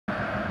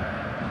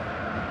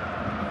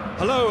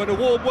Hello and a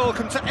warm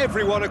welcome to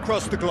everyone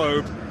across the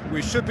globe.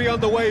 We should be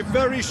on the way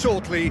very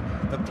shortly.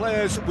 The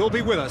players will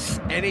be with us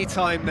any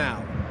time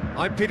now.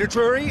 I'm Peter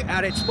Drury,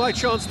 and it's my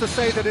chance to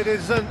say that it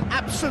is an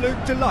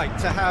absolute delight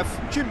to have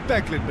Jim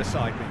Beglin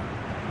beside me.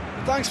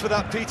 Thanks for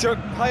that, Peter.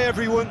 Hi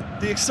everyone.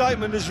 The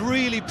excitement has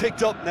really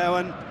picked up now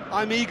and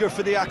I'm eager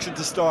for the action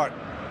to start.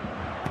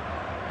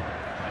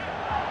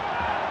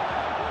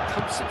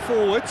 Pumps it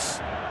forwards.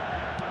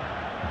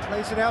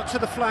 Plays it out to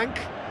the flank.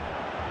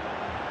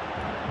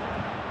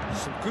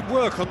 Some good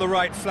work on the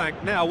right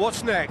flank. Now,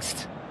 what's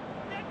next?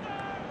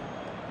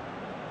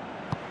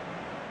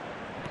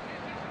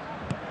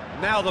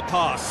 Now the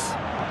pass.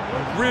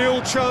 A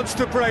real chance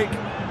to break.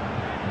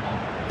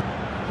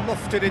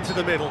 Lofted into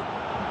the middle.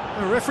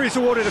 The referee's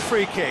awarded a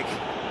free kick.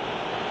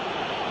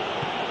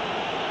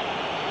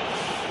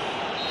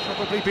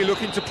 Probably be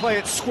looking to play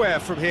it square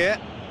from here.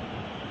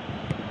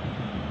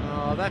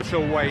 Oh, that's a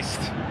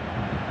waste.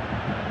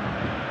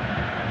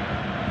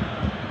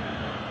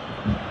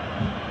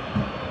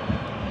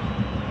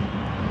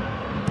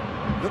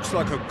 Looks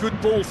like a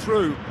good ball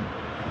through.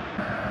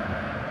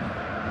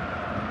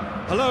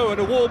 Hello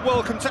and a warm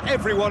welcome to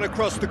everyone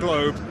across the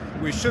globe.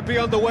 We should be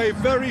on the way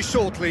very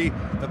shortly.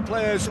 The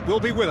players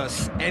will be with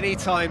us any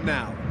time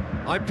now.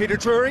 I'm Peter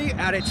Drury,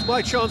 and it's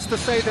my chance to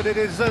say that it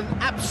is an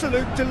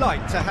absolute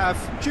delight to have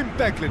Jim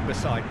Beglin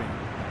beside me.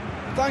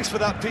 Thanks for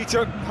that,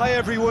 Peter. Hi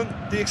everyone.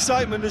 The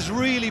excitement has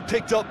really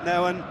picked up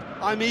now and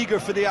I'm eager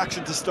for the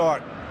action to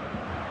start.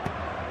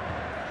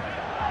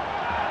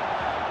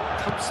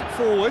 Pumps it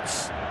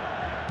forwards.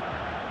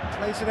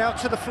 Plays it out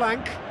to the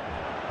flank.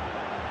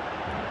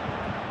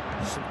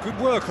 Some good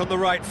work on the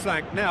right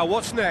flank. Now,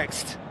 what's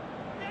next?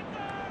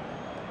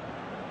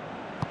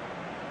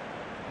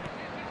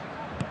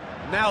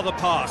 Now the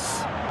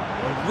pass.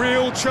 A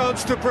real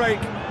chance to break.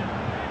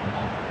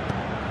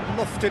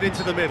 Lofted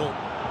into the middle.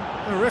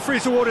 The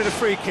referee's awarded a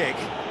free kick.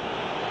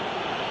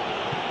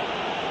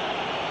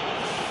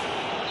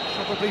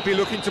 Probably be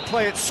looking to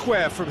play it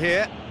square from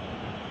here.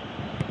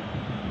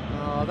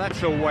 Oh,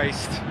 that's a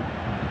waste.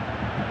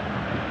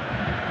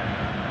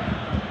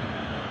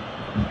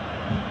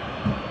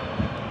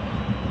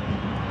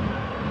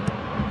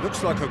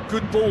 Looks like a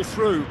good ball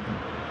through.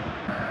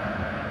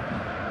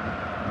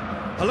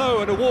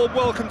 Hello and a warm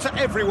welcome to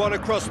everyone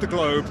across the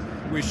globe.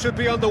 We should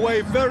be on the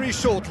way very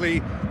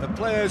shortly. The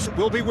players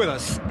will be with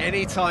us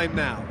any time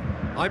now.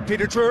 I'm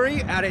Peter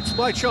Drury, and it's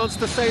my chance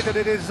to say that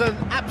it is an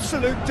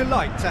absolute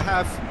delight to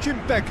have Jim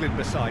Beglin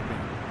beside me.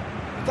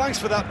 Thanks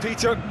for that,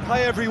 Peter.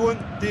 Hi everyone.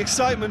 The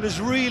excitement has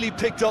really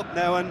picked up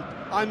now and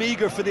I'm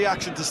eager for the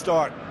action to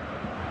start.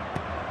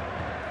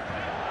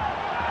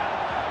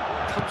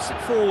 Pumps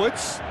it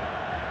forwards.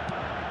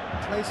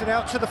 Plays it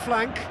out to the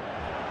flank.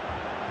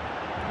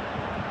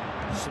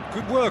 Some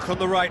good work on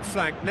the right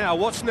flank. Now,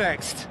 what's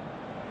next?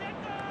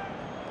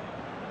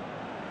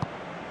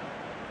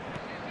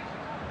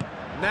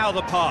 Now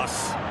the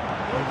pass.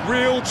 A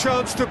real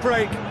chance to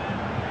break.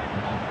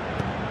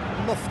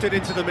 Lofted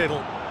into the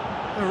middle.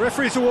 The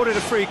referee's awarded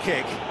a free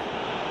kick.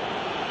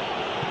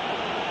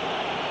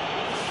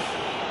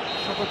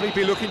 Probably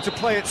be looking to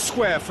play it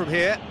square from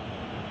here.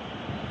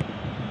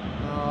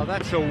 Oh,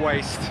 that's a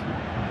waste.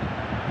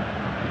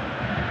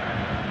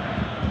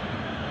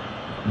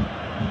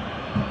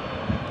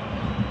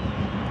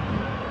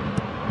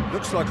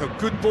 Looks like a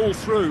good ball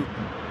through.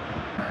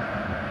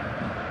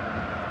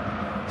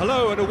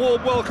 Hello and a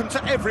warm welcome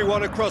to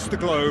everyone across the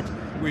globe.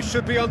 We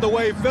should be on the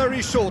way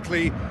very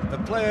shortly. The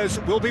players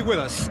will be with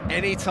us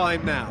any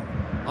time now.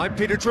 I'm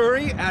Peter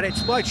Drury, and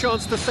it's my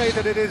chance to say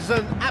that it is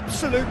an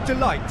absolute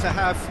delight to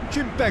have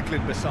Jim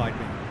Beglin beside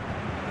me.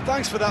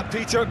 Thanks for that,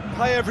 Peter.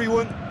 Hi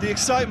everyone. The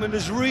excitement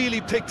has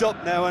really picked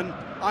up now and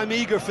I'm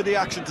eager for the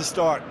action to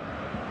start.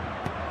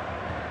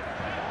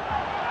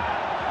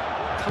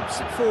 Pumps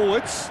it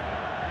forwards.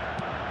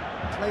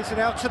 Plays it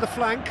out to the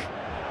flank.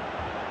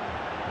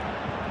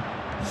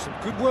 Some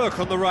good work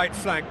on the right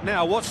flank.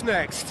 Now, what's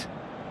next?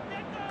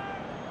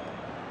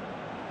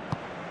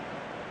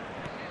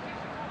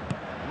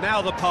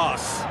 Now the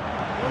pass.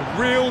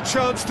 A real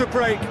chance to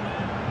break.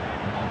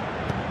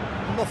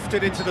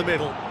 Lofted into the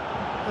middle.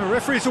 The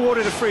referee's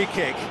awarded a free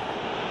kick.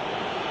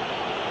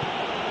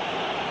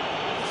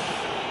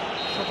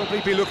 Probably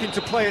be looking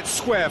to play it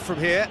square from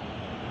here.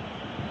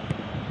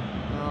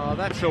 Oh,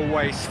 that's a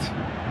waste.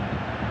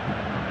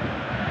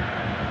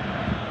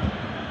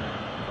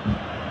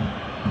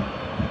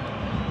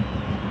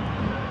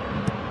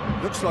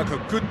 Looks like a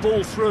good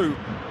ball through.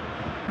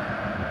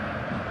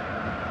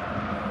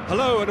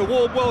 Hello and a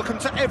warm welcome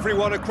to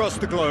everyone across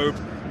the globe.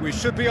 We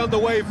should be on the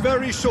way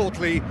very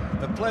shortly.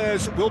 The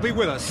players will be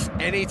with us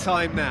any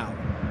time now.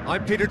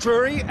 I'm Peter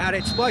Drury, and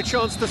it's my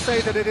chance to say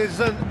that it is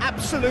an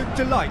absolute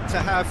delight to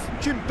have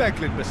Jim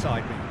Beglin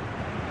beside me.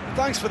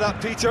 Thanks for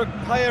that, Peter.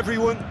 Hi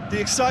everyone. The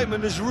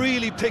excitement has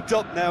really picked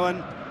up now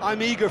and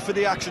I'm eager for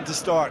the action to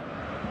start.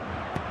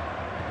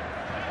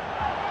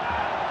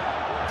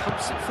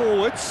 Pumps it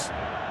forwards.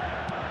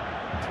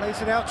 Plays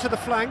it out to the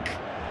flank.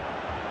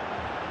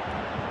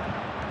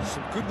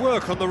 Some good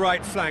work on the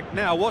right flank.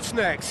 Now, what's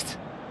next?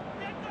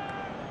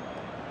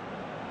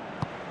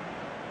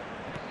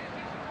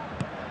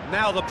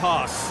 Now the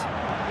pass.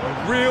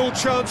 A real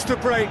chance to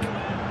break.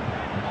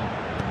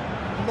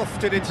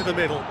 Lofted into the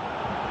middle.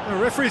 The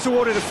referee's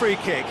awarded a free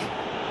kick.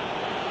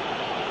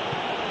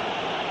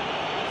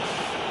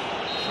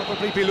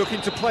 Probably be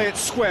looking to play it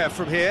square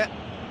from here.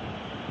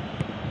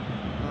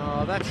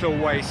 Oh, that's a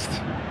waste.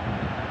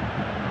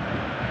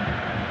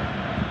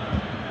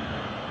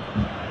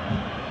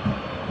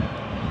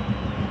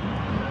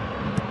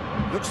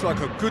 Looks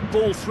like a good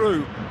ball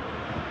through.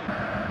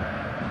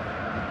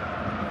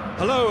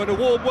 Hello and a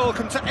warm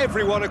welcome to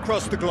everyone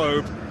across the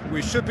globe.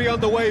 We should be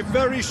underway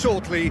very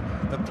shortly.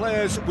 The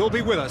players will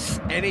be with us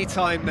any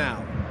time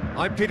now.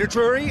 I'm Peter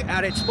Drury,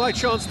 and it's my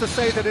chance to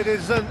say that it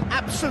is an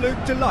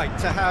absolute delight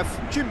to have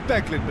Jim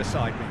Beglin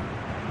beside me.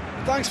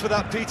 Thanks for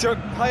that, Peter.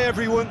 Hi,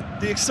 everyone.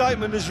 The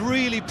excitement has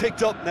really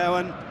picked up now,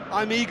 and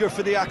I'm eager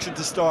for the action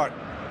to start.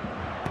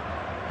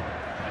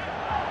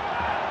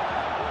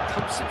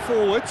 Pumps it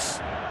forwards.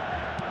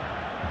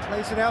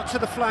 Plays it out to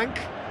the flank.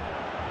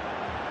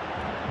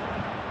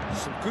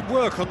 Some good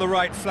work on the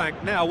right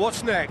flank. Now,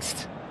 what's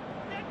next?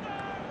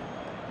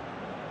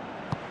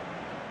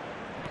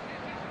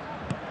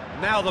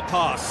 Now the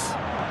pass.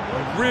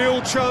 A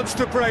real chance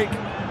to break.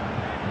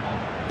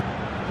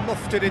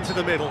 Lofted into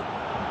the middle.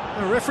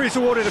 The referee's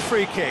awarded a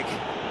free kick.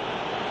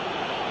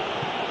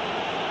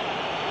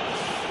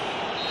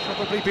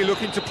 Probably be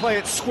looking to play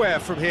it square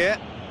from here.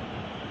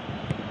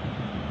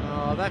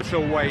 Oh, that's a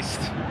waste.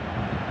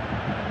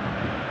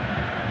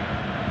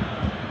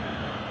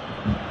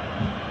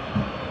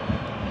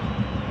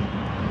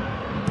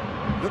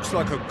 Looks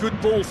like a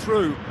good ball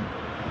through.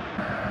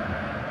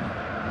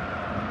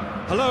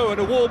 Hello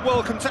and a warm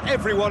welcome to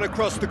everyone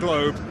across the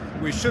globe.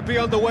 We should be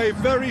underway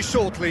very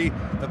shortly.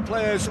 The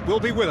players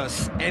will be with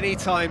us any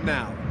time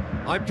now.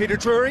 I'm Peter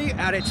Drury,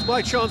 and it's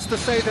my chance to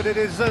say that it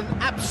is an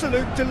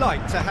absolute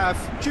delight to have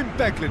Jim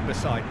Beglin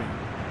beside me.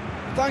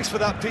 Thanks for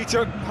that,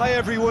 Peter. Hi,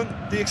 everyone.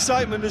 The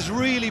excitement has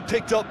really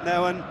picked up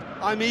now, and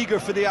I'm eager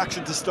for the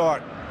action to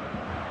start.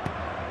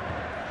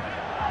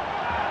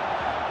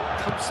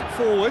 Pumps it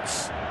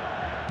forwards.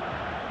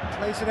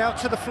 Plays it out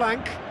to the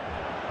flank.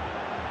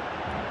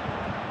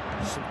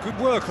 Some good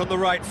work on the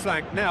right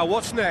flank. Now,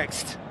 what's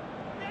next?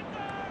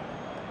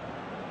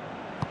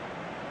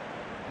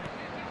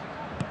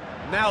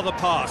 Now the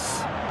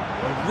pass.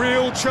 A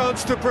real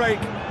chance to break.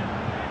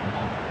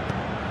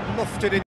 Lofted in.